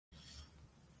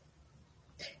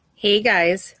Hey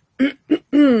guys,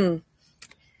 it's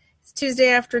Tuesday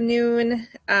afternoon.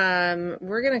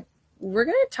 We're gonna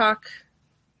talk.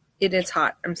 It's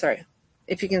hot. I'm sorry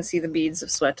if you can see the beads of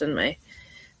sweat on my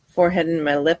forehead and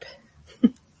my lip.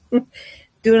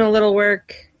 Doing a little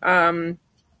work. When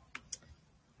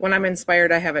I'm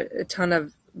inspired, I have a ton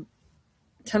of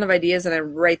ideas, and I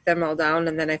write them all down,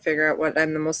 and then I figure out what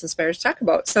I'm the most inspired to talk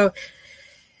about. So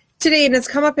today, and it's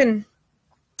come up in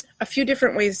a few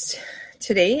different ways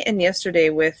today and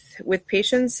yesterday with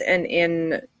patients and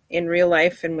in real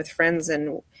life and with friends.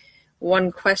 And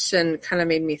one question kind of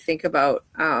made me think about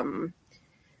in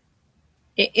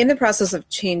the process of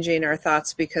changing our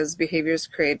thoughts, because behaviors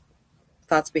create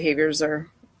thoughts, behaviors are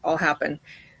all happen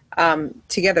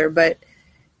together. But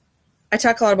I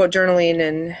talk a lot about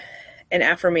journaling and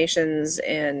affirmations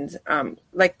and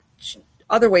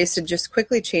other ways to just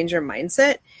quickly change your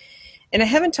mindset. And I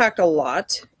haven't talked a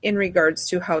lot in regards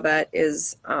to how that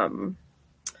is, how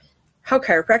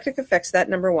chiropractic affects that,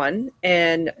 number one.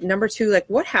 And number two,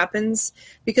 what happens,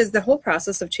 because the whole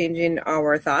process of changing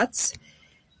our thoughts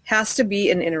has to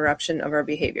be an interruption of our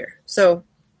behavior. So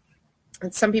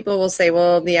some people will say,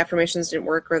 well, the affirmations didn't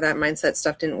work or that mindset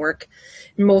stuff didn't work.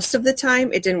 Most of the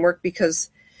time it didn't work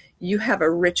because you have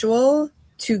a ritual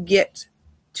to get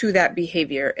to that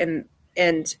behavior.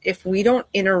 And if we don't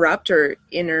interrupt or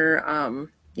interrupt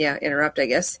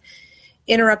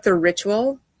the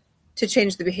ritual to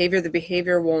change the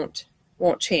behavior won't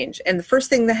change. And the first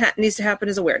thing that needs to happen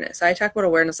is awareness. I talk about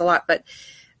awareness a lot, but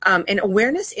and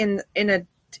awareness in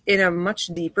a much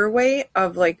deeper way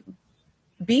of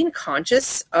being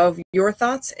conscious of your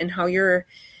thoughts and how you're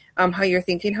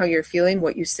thinking, how you're feeling,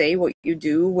 what you say, what you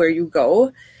do, where you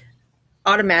go,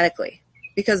 automatically,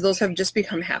 because those have just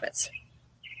become habits.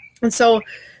 And so,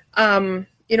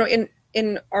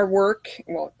 in our work,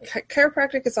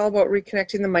 chiropractic is all about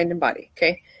reconnecting the mind and body,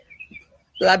 okay?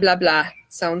 Blah, blah, blah.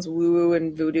 Sounds woo-woo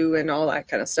and voodoo and all that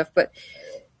kind of stuff. But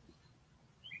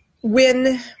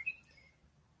when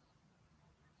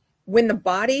the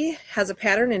body has a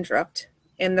pattern interrupt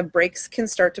and the brakes can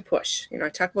start to push, I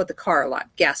talk about the car a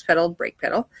lot, gas pedal, brake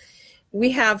pedal.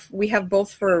 We have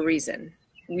both for a reason.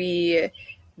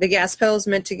 The gas pedal is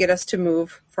meant to get us to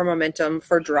move, for momentum,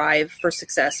 for drive, for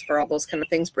success, for all those kind of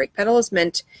things. Brake pedal is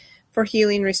meant for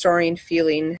healing, restoring,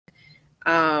 feeling,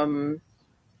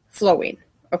 flowing.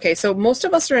 Okay, so most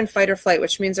of us are in fight or flight,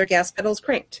 which means our gas pedal is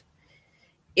cranked.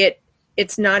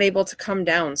 It's not able to come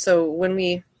down. So when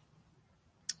we,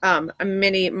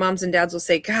 many moms and dads will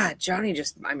say, God, Johnny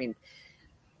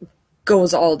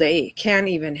goes all day, can't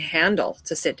even handle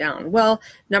to sit down. Well,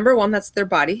 number one, that's their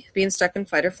body being stuck in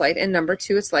fight or flight. And number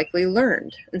two, it's likely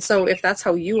learned. And so if that's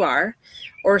how you are,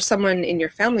 or someone in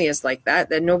your family is like that,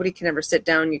 then nobody can ever sit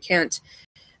down. You can't,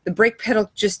 the brake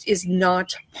pedal just is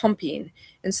not pumping.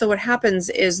 And so what happens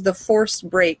is the forced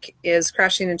brake is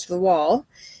crashing into the wall,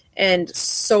 and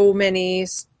so many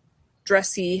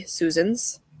stressy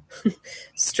Susans,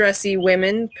 stressy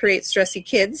women create stressy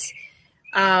kids.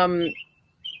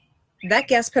 That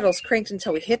gas pedal is cranked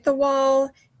until we hit the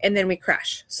wall, and then we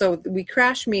crash. So we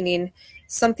crash, meaning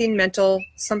something mental,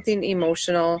 something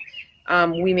emotional.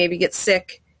 We maybe get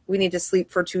sick. We need to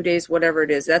sleep for 2 days, whatever it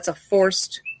is. That's a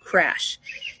forced crash.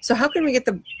 So how can we get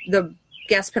the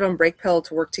gas pedal and brake pedal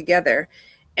to work together?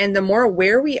 And the more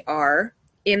aware we are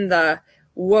in the,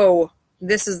 whoa,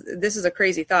 this is a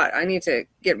crazy thought, I need to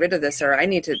get rid of this, or I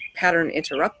need to pattern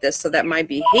interrupt this so that my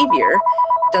behavior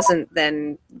doesn't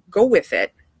then go with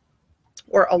it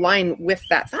or align with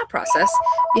that thought process,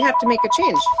 you have to make a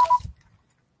change.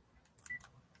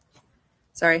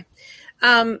 Sorry.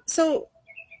 So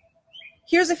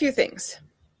here's a few things.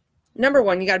 Number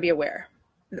one, you got to be aware.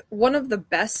 One of the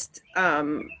best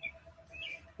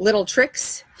little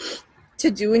tricks to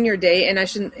do in your day, and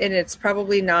it's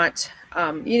probably not,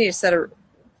 you need to set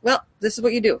this is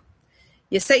what you do.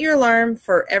 You set your alarm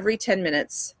for every 10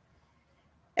 minutes.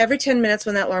 Every 10 minutes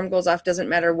when that alarm goes off, doesn't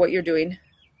matter what you're doing,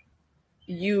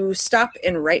 you stop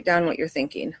and write down what you're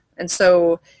thinking. And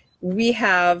so you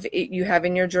have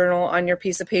in your journal, on your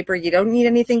piece of paper, you don't need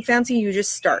anything fancy, you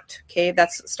just start. Okay,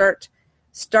 that's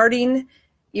starting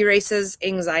erases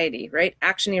anxiety, right?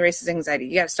 Action erases anxiety.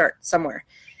 You got to start somewhere.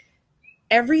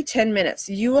 Every 10 minutes,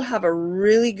 you will have a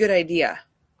really good idea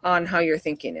on how your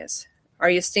thinking is. Are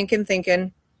you stinking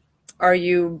thinking? Are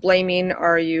you blaming?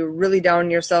 Are you really down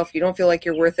on yourself? You don't feel like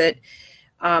you're worth it?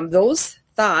 Those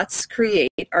thoughts create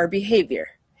our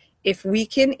behavior. If we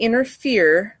can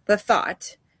interfere the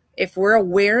thought, if we're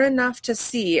aware enough to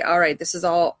see, all right, this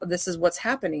is what's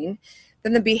happening,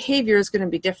 then the behavior is going to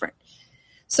be different.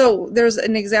 So there's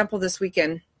an example this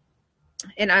weekend.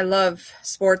 And I love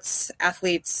sports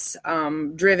athletes,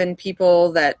 driven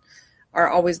people that are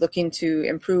always looking to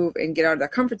improve and get out of their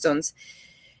comfort zones.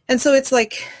 And so it's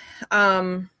like,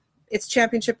 it's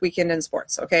championship weekend in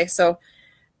sports. Okay. So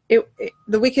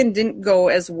the weekend didn't go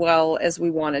as well as we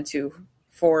wanted to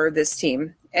for this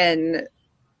team. And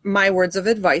my words of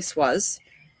advice was,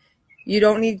 you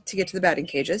don't need to get to the batting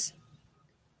cages.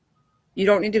 You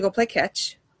don't need to go play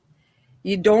catch.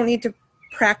 You don't need to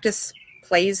practice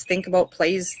plays, think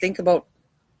about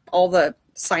all the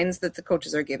signs that the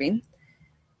coaches are giving.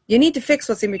 You need to fix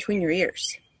what's in between your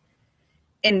ears.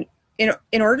 And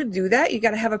in order to do that, you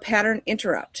got to have a pattern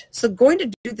interrupt. So going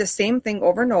to do the same thing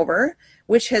over and over,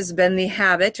 which has been the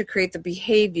habit to create the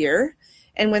behavior.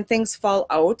 And when things fall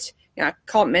out, I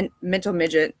call it mental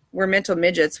midget. We're mental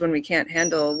midgets when we can't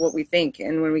handle what we think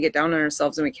and when we get down on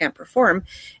ourselves and we can't perform.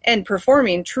 And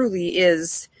performing truly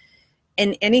is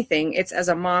in anything. It's as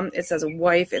a mom, it's as a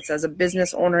wife, it's as a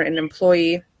business owner, an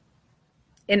employee,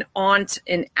 an aunt,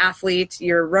 an athlete.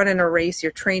 You're running a race,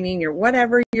 you're training, you're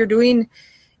whatever you're doing.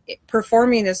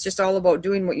 Performing is just all about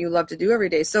doing what you love to do every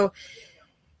day. So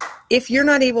if you're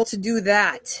not able to do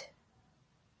that,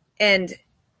 and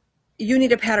you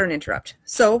need a pattern interrupt.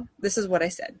 So this is what I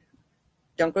said.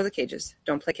 Don't go to the cages.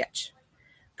 Don't play catch.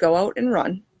 Go out and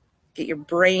run. Get your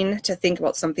brain to think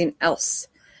about something else.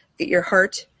 Get your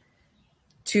heart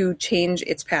to change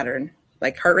its pattern,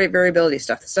 like heart rate variability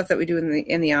stuff, the stuff that we do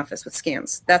in the office with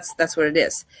scans. That's what it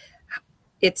is.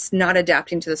 It's not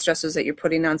adapting to the stresses that you're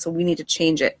putting on, so we need to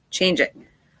change it. Change it.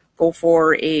 Go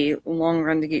for a long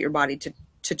run to get your body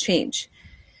to change.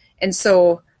 And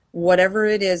so whatever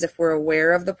it is, if we're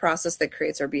aware of the process that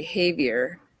creates our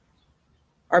behavior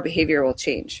will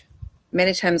change.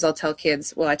 Many times I'll tell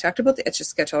kids, well, I talked about the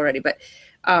Etch-a-Sketch already, but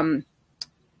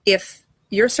if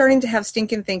you're starting to have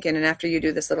stinking thinking, and after you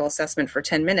do this little assessment for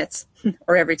 10 minutes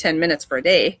or every 10 minutes for a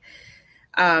day,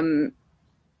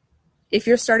 if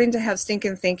you're starting to have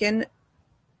stinking thinking,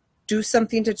 do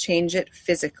something to change it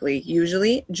physically.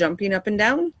 Usually jumping up and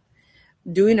down,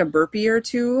 doing a burpee or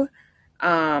two,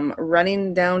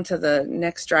 running down to the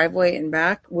next driveway and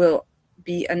back will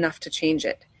be enough to change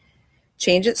it.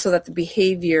 Change it so that the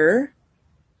behavior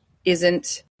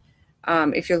isn't,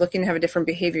 if you're looking to have a different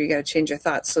behavior, you got to change your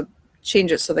thoughts. So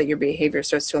change it so that your behavior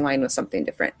starts to align with something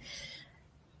different.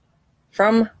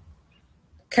 From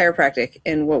chiropractic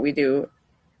and what we do,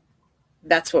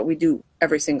 that's what we do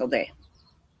every single day.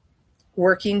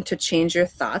 Working to change your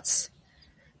thoughts,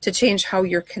 to change how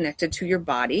you're connected to your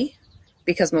body,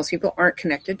 because most people aren't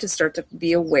connected, to start to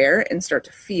be aware and start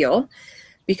to feel.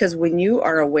 Because when you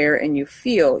are aware and you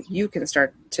feel, you can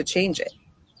start to change it.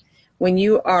 When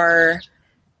you are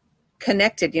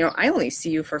connected, I only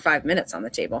see you for 5 minutes on the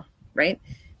table, right?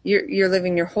 You're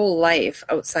living your whole life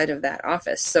outside of that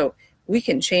office. So we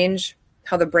can change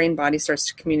how the brain body starts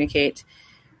to communicate.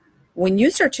 When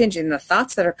you start changing the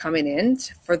thoughts that are coming in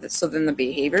so then the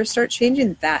behaviors start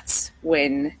changing, that's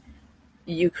when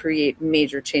you create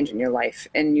major change in your life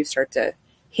and you start to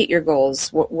hit your goals,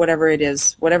 whatever it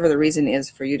is, whatever the reason is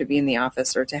for you to be in the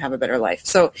office or to have a better life.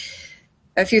 So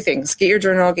a few things: get your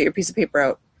journal, get your piece of paper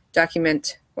out,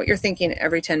 document what you're thinking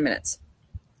every 10 minutes.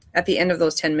 At the end of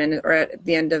those 10 minutes, or at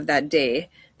the end of that day,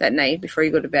 that night, before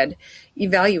you go to bed,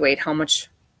 evaluate how much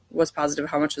was positive,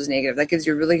 how much was negative. That gives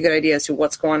you a really good idea as to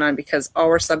what's going on, because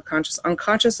our subconscious,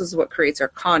 unconscious is what creates our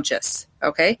conscious.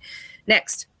 Okay.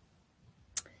 Next,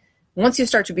 once you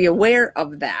start to be aware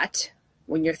of that,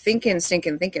 when you're thinking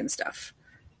stuff,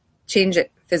 change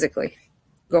it physically.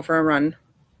 Go for a run.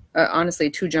 Honestly,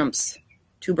 2 jumps,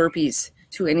 2 burpees,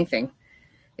 2 anything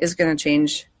is going to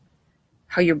change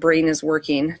how your brain is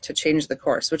working to change the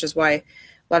course, which is why a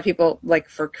lot of people, like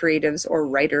for creatives or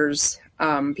writers,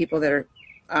 people that are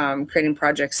creating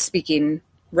projects, speaking,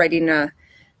 writing a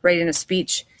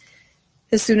speech,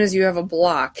 as soon as you have a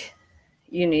block,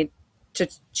 you need to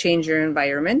change your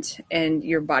environment, and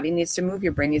your body needs to move,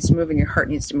 your brain needs to move, and your heart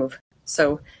needs to move.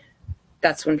 So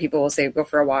that's when people will say, go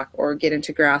for a walk or get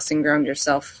into grass and ground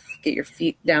yourself, get your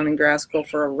feet down in grass, go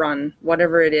for a run,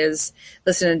 whatever it is.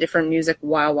 Listen to different music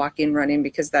while walking, running,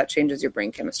 because that changes your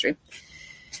brain chemistry.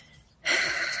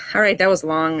 All right, that was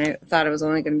long. I thought it was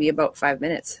only going to be about 5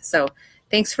 minutes. So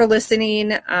thanks for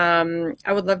listening. I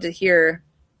would love to hear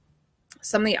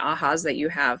some of the ahas that you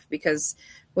have, because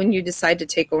when you decide to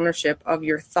take ownership of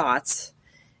your thoughts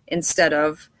instead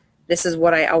of this is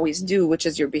what I always do, which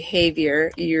is your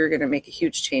behavior, you're going to make a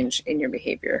huge change in your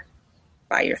behavior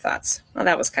by your thoughts. Well,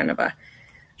 that was kind of a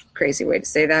crazy way to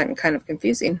say that and kind of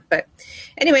confusing. But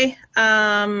anyway,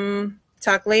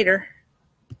 talk later.